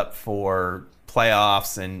themselves up for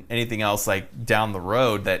playoffs and anything else like down the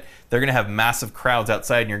road, that they're going to have massive crowds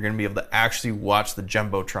outside, and you're going to be able to actually watch the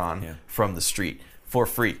Jumbotron from the street for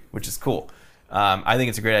free, which is cool. I think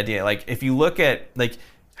it's a great idea. Like, if you look at, like,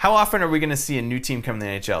 how often are we going to see a new team come in the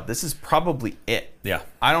NHL? This is probably it. Yeah.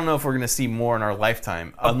 I don't know if we're going to see more in our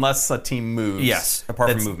lifetime, unless a team moves. Yes, apart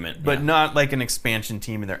from movement. But not like an expansion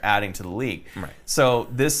team and they're adding to the league. Right. So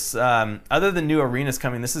this, other than new arenas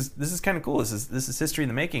coming, this is kind of cool. This is history in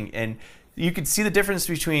the making. And you could see the difference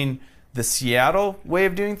between the Seattle way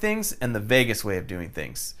of doing things and the Vegas way of doing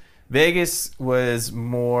things. Vegas was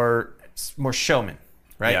more showman,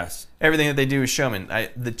 right? Yes. Everything that they do is showman.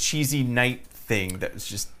 The cheesy night thing that was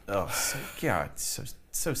just so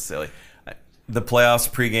silly. The playoffs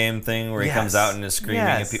pregame thing where he comes out and is screaming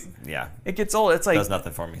at people. Yeah, it gets old. It's like, does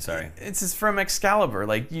nothing for me. Sorry. It's just from Excalibur.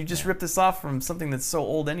 Like, you just ripped this off from something that's so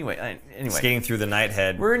old anyway. Skating through the night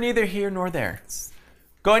head. We're neither here nor there.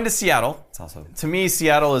 Going to Seattle. It's also, to me,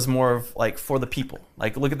 Seattle is more of like for the people.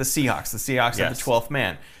 Like, look at the Seahawks. The Seahawks have the 12th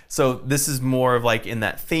man. So this is more of like in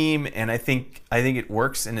that theme, and I think it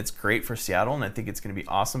works, and it's great for Seattle, and I think it's going to be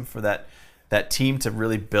awesome for that team to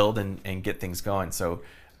really build and get things going. So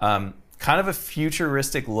kind of a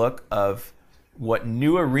futuristic look of what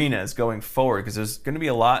new arenas going forward, because there's going to be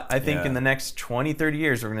a lot, I think, in the next 20, 30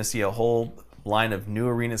 years, we're going to see a whole line of new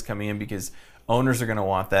arenas coming in, because owners are going to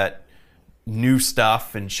want that new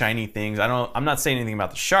stuff and shiny things. I'm not saying anything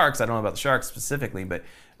about the Sharks. I don't know about the Sharks specifically, but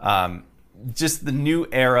just the new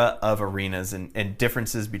era of arenas and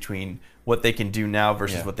differences between what they can do now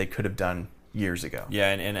versus what they could have done years ago. Yeah,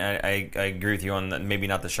 and I agree with you on that. Maybe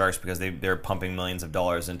not the Sharks, because they're pumping millions of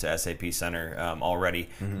dollars into SAP Center already.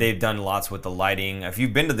 They've done lots with the lighting. If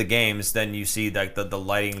you've been to the games, then you see like the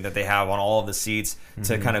lighting that they have on all of the seats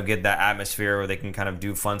to kind of get that atmosphere where they can kind of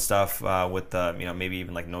do fun stuff with maybe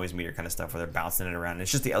even like noise meter kind of stuff where they're bouncing it around.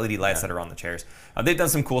 It's just the LED lights that are on the chairs. They've done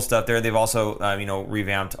some cool stuff there. They've also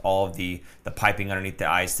revamped all of the piping underneath the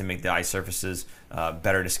ice to make the ice surfaces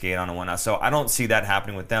better to skate on and whatnot. So I don't see that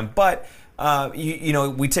happening with them, but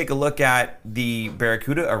we take a look at the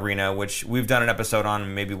Barracuda Arena, which we've done an episode on,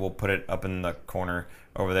 and maybe we'll put it up in the corner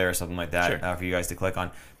over there or something like that for you guys to click on.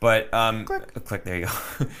 But click, there you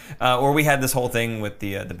go. Where we had this whole thing with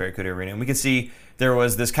the Barracuda Arena, and we could see there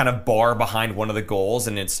was this kind of bar behind one of the goals,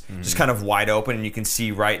 and it's just kind of wide open, and you can see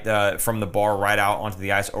right from the bar right out onto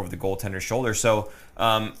the ice over the goaltender's shoulder. So,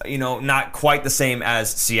 not quite the same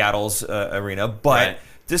as Seattle's arena, but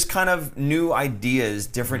just kind of new ideas,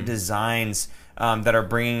 different designs that are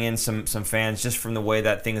bringing in some fans just from the way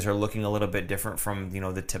that things are looking a little bit different from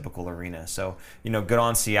the typical arena. So good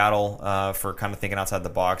on Seattle for kind of thinking outside the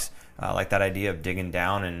box. Like that idea of digging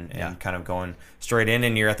down and kind of going straight in,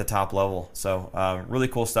 and you're at the top level. So really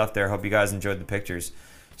cool stuff there. Hope you guys enjoyed the pictures.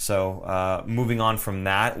 So moving on from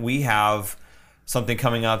that, we have something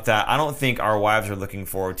coming up that I don't think our wives are looking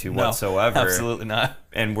forward to whatsoever. Absolutely not.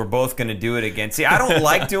 And we're both going to do it again. See, I don't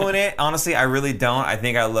like doing it. Honestly, I really don't. I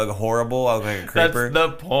think I look horrible. I look like a creeper. That's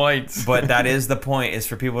the point. But that is the point, is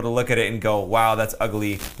for people to look at it and go, wow, that's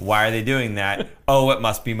ugly. Why are they doing that? Oh, it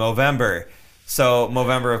must be Movember. So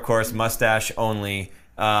Movember, of course, mustache only.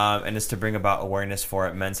 And it's to bring about awareness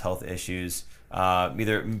for men's health issues.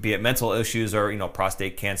 Either be it mental issues or,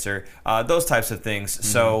 prostate cancer. Those types of things.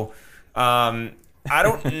 So... I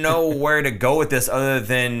don't know where to go with this other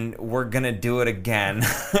than we're going to do it again.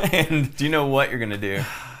 And do you know what you're going to do?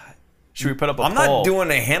 Should we put up a I'm poll? not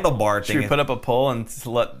doing a handlebar thing. Should we put up a poll and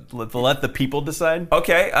let the people decide?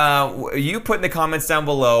 Okay, you put in the comments down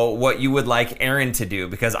below what you would like Aaron to do,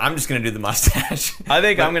 because I'm just going to do the mustache. I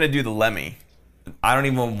think I'm going to do the Lemmy. I don't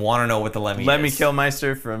even want to know what the Lemmy is. Lemmy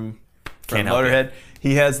Kilmeister from Can't help Motorhead.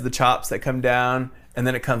 He has the chops that come down, and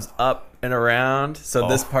then it comes up and around, so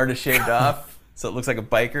this part is shaved off, so it looks like a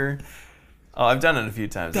biker. Oh, I've done it a few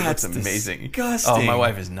times. That's it looks amazing. disgusting. Oh, my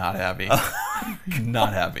wife is not happy.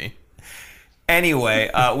 Not happy. Anyway,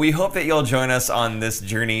 we hope that you'll join us on this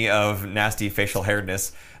journey of nasty facial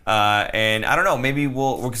hairedness. And I don't know, maybe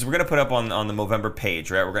because we're going to put up on the Movember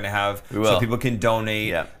page, right? We're going to have so people can donate.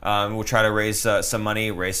 Yeah. We'll try to raise some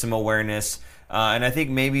money, raise some awareness. And I think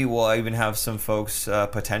maybe we'll even have some folks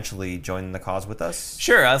potentially join the cause with us.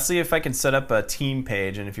 Sure, I'll see if I can set up a team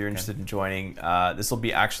page, and if you're interested in joining, this will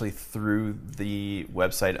be actually through the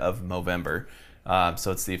website of Movember.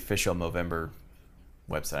 So it's the official Movember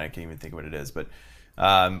website. I can't even think of what it is, but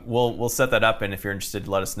we'll set that up, and if you're interested,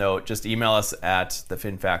 let us know. Just email us at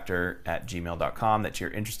thefinfactor@gmail.com that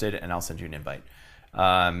you're interested, and I'll send you an invite.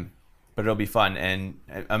 But it'll be fun, and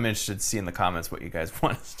I'm interested to see in the comments what you guys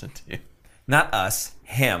want us to do. Not us,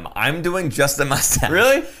 him. I'm doing just the mustache.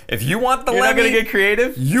 Really? If you want the You're not Lemmy, going to get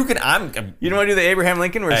creative? you can. You don't want to do the Abraham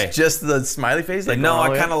Lincoln where Hey. it's just the smiley face? Like, No, all the I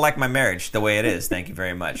way kind up? of like my marriage the way it is. Thank you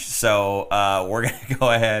very much. So we're going to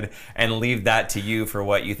go ahead and leave that to you for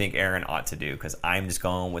what you think Aaron ought to do, because I'm just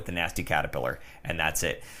going with the nasty caterpillar, and that's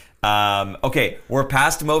it. Okay, we're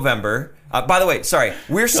past Movember. By the way, sorry,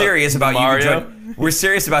 we're serious about we're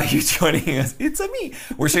serious about you joining us. It's a me.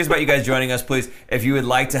 We're serious about you guys joining us. Please, if you would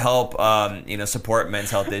like to help, support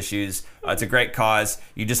men's health issues, it's a great cause.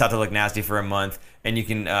 You just have to look nasty for a month, and you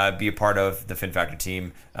can be a part of the Fin Factor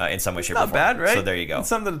team in some way, shape, or form. Not bad, right? So there you go. It's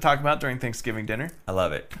something to talk about during Thanksgiving dinner. I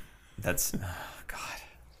love it. That's God.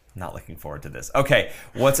 Not looking forward to this. Okay,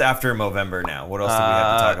 what's after Movember now? What else do we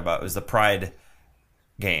have to talk about? It was the Pride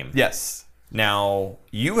game. Yes. Now,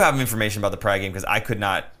 you have information about the Pride game because I could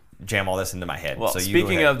not jam all this into my head. Well, so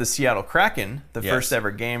speaking of the Seattle Kraken, the Yes. first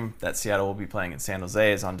ever game that Seattle will be playing in San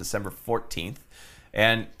Jose is on December 14th.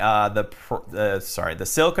 And the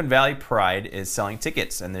Silicon Valley Pride is selling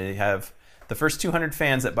tickets, and they have the first 200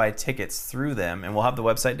 fans that buy tickets through them, and we'll have the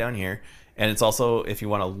website down here. And it's also, if you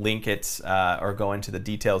want to link it or go into the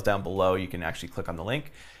details down below, you can actually click on the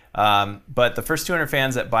link. But the first 200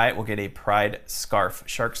 fans that buy it will get a Pride scarf,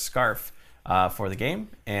 shark scarf, for the game.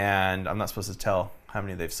 And I'm not supposed to tell how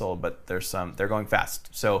many they've sold, but they're going fast.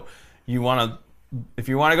 So if you want to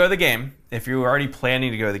go to the game, if you're already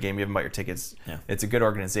planning to go to the game, you haven't bought your tickets. Yeah. It's a good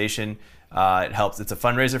organization. It helps. It's a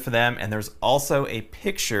fundraiser for them. And there's also a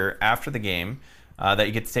picture after the game that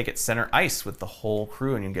you get to take at center ice with the whole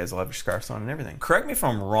crew, and you guys will have your scarves on and everything. Correct me if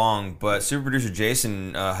I'm wrong, but super producer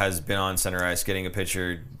Jason has been on center ice getting a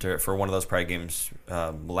picture for one of those Pride games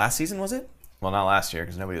last season, was it? Well, not last year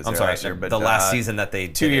because nobody was I'm there sorry, last year, but the last season that they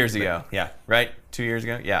 2 did years it, but- ago. Yeah, Right? 2 years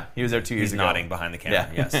ago? Yeah, he was there 2 years he's ago. nodding behind the camera.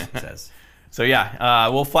 Yeah. Yes, he says. So yeah,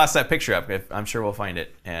 we'll flash that picture up. I'm sure we'll find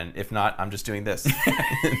it, and if not, I'm just doing this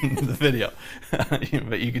in the video,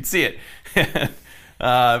 but you can see it.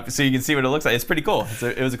 So you can see what it looks like. It's pretty cool.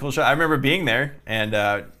 It was a cool shot. I remember being there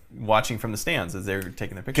and watching from the stands as they were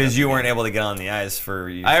taking their pictures. Because you weren't able to get on the ice for.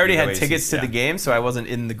 I already had tickets to the game, so I wasn't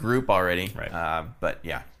in the group already. Right. But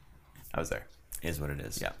yeah, I was there. Is what it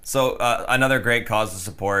is. Yeah. So another great cause to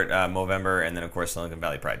support Movember, and then of course Silicon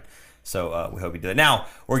Valley Pride. So we hope you do it. Now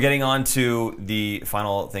we're getting on to the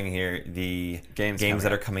final thing here: the games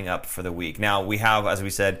that are coming up for the week. Now we have, as we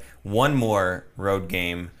said, one more road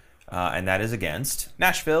game, and that is against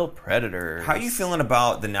Nashville Predators. How are you feeling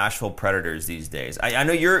about the Nashville Predators these days? I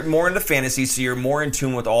know you're more into fantasy, so you're more in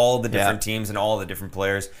tune with all the different teams and all the different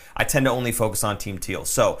players. I tend to only focus on Team Teal.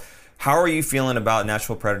 So how are you feeling about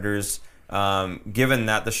Nashville Predators? Given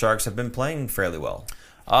that the Sharks have been playing fairly well.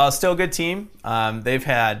 Still a good team. They've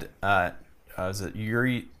had was it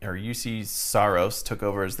UC Saros took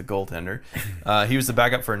over as the goaltender. He was the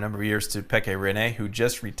backup for a number of years to Pekka Rinne, who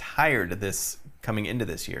just retired coming into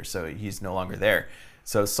this year, so he's no longer there.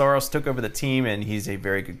 So Saros took over the team, and he's a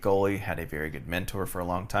very good goalie, had a very good mentor for a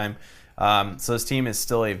long time. So this team is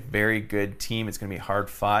still a very good team. It's going to be hard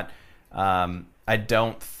fought. I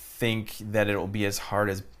don't think that it will be as hard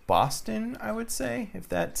as Boston, I would say, if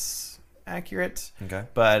that's accurate. Okay.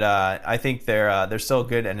 But I think they're still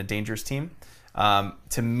good and a dangerous team.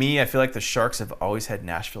 To me, I feel like the Sharks have always had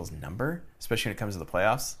Nashville's number, especially when it comes to the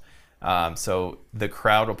playoffs. So the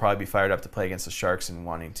crowd will probably be fired up to play against the Sharks and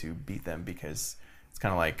wanting to beat them, because it's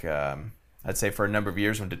kind of like I'd say for a number of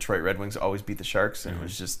years when Detroit Red Wings always beat the Sharks, and it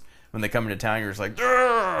was just when they come into town, you're just like,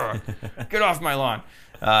 get off my lawn.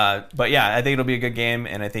 But yeah, I think it'll be a good game,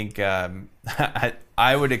 and I think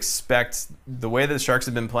I would expect the way that the Sharks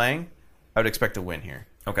have been playing, I would expect a win here.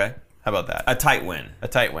 Okay. How about that? A tight win. A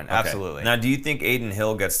tight win, absolutely. Now, do you think Aiden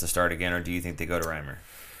Hill gets to start again, or do you think they go to Reimer?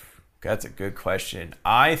 That's a good question.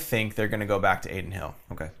 I think they're going to go back to Aiden Hill.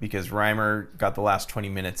 Okay. Because Reimer got the last 20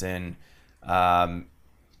 minutes in. So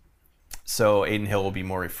Aiden Hill will be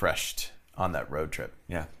more refreshed on that road trip.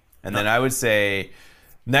 Yeah. And then I would say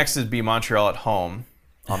next would be Montreal at home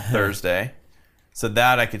on Thursday. So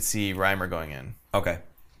that I could see Reimer going in. Okay.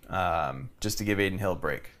 Just to give Aiden Hill a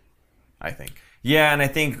break, I think. Yeah, and I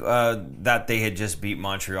think that they had just beat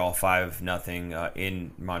Montreal 5-0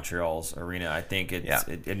 in Montreal's arena. I think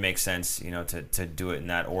it makes sense, to do it in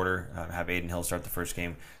that order. Have Aiden Hill start the first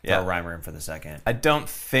game, throw Reimer in for the second. I don't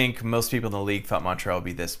think most people in the league thought Montreal would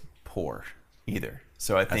be this poor either.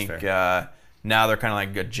 So I think now they're kind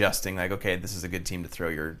of like adjusting, like, okay, this is a good team to throw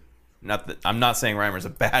your. Not that I'm not saying Reimer's a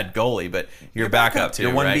bad goalie, but your backup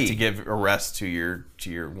to, right? To give a rest to your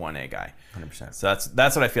 1A guy. 100%. So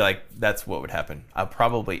that's what I feel like. That's what would happen. I'm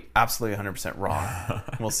probably absolutely 100% wrong.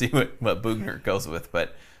 We'll see what Bugner goes with,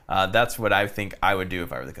 but that's what I think I would do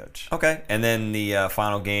if I were the coach. Okay, and then the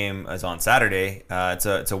final game is on Saturday.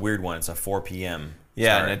 It's a weird one. It's a 4 p.m.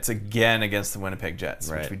 Yeah, start. and it's again against the Winnipeg Jets,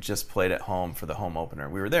 right, which we just played at home for the home opener.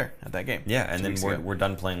 We were there at that game. Yeah, and then we're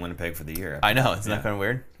done playing Winnipeg for the year. I know, isn't that kind of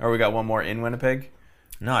weird? Or we got one more in Winnipeg?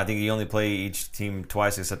 No, I think you only play each team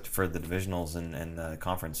twice, except for the divisionals and the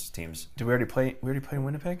conference teams. Did we already play? We already played in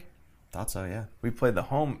Winnipeg? Thought so, yeah. We played the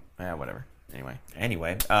home. Yeah, whatever.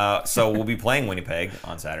 Anyway, so we'll be playing Winnipeg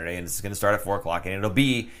on Saturday, and it's going to start at 4 o'clock, and it'll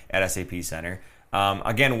be at SAP Center.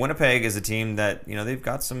 Again, Winnipeg is a team that they've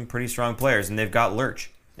got some pretty strong players, and they've got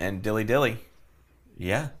Lurch and Dilly.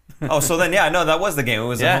 Yeah. Oh, so then that was the game. It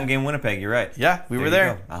was a home game, Winnipeg. You're right. Yeah, we were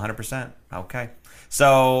there. 100%. Okay.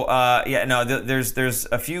 So there's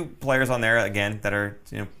a few players on there again that are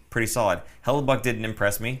pretty solid. Hellebuck didn't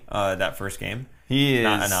impress me that first game. He is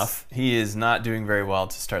not enough. He is not doing very well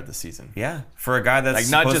to start the season. Yeah, for a guy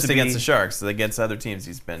that's not just against the Sharks, against other teams,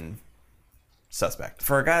 he's been suspect.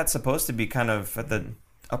 For a guy that's supposed to be kind of at the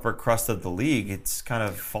upper crust of the league, it's kind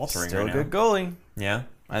of faltering. Still right a good now. goalie. Yeah,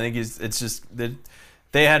 I think it's just that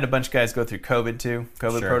they had a bunch of guys go through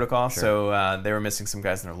COVID protocol, so they were missing some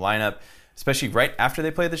guys in their lineup. Especially right after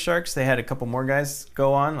they played the Sharks, they had a couple more guys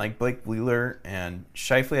go on, like Blake Wheeler and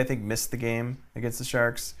Scheifele, I think, missed the game against the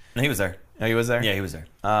Sharks. No, he was there. Oh, he was there? Yeah, he was there.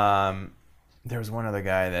 There was one other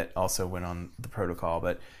guy that also went on the protocol.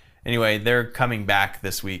 But anyway, they're coming back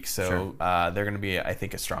this week, so they're going to be, I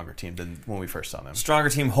think, a stronger team than when we first saw them. Stronger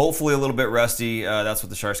team, hopefully a little bit rusty. That's what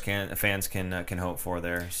the Sharks fans can hope for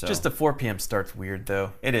there. So. Just the 4 p.m. start's weird,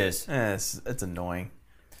 though. It is. It's annoying.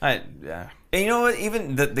 And you know what?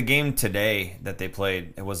 Even the game today that they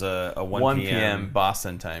played, it was a 1 p.m.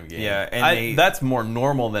 Boston time game. Yeah, and that's more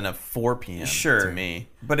normal than a 4 p.m. to me.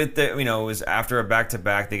 But it was after a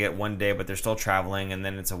back-to-back. They get one day, but they're still traveling, and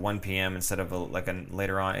then it's a 1 p.m. instead of a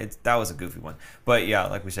later on. That was a goofy one. But yeah,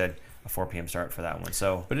 like we said, a 4 p.m. start for that one.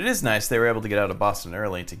 So, but it is nice they were able to get out of Boston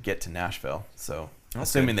early to get to Nashville. So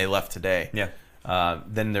assuming they left today,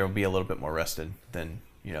 then there will be a little bit more rested. Then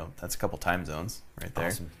that's a couple time zones right there.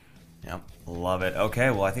 Awesome. Yep. Love it. Okay,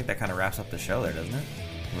 well, I think that kind of wraps up the show there, doesn't it?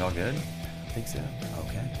 We all good? I think so.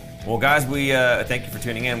 Okay. Well, guys, we thank you for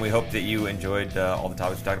tuning in. We hope that you enjoyed all the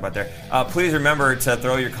topics we talked about there. Please remember to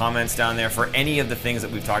throw your comments down there for any of the things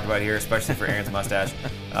that we've talked about here, especially for Aaron's mustache.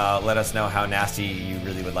 Let us know how nasty you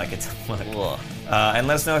really would like it to look. And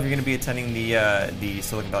let us know if you're going to be attending the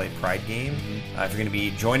Silicon Valley Pride game. If you're going to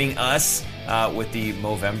be joining us with the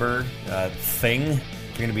Movember thing.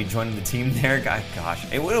 You're going to be joining the team there. Gosh,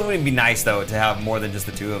 it would be nice though to have more than just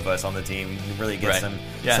the two of us on the team. Really get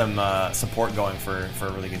some support going for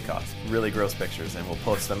a really good cause. Really gross pictures, and we'll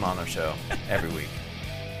post them on our show every week.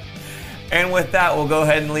 And with that, we'll go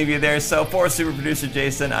ahead and leave you there. So for super producer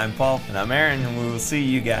Jason, I'm Paul, and I'm Aaron, and we will see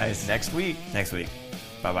you guys next week.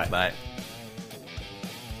 Bye-bye. Bye.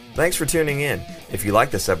 Thanks for tuning in. If you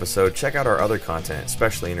like this episode, check out our other content,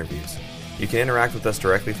 especially interviews. You can interact with us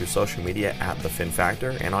directly through social media at The Fin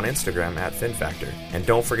Factor and on Instagram at Fin Factor. And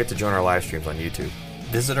don't forget to join our live streams on YouTube.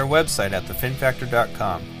 Visit our website at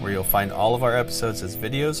thefinfactor.com, where you'll find all of our episodes as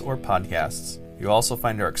videos or podcasts. You'll also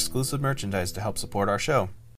find our exclusive merchandise to help support our show.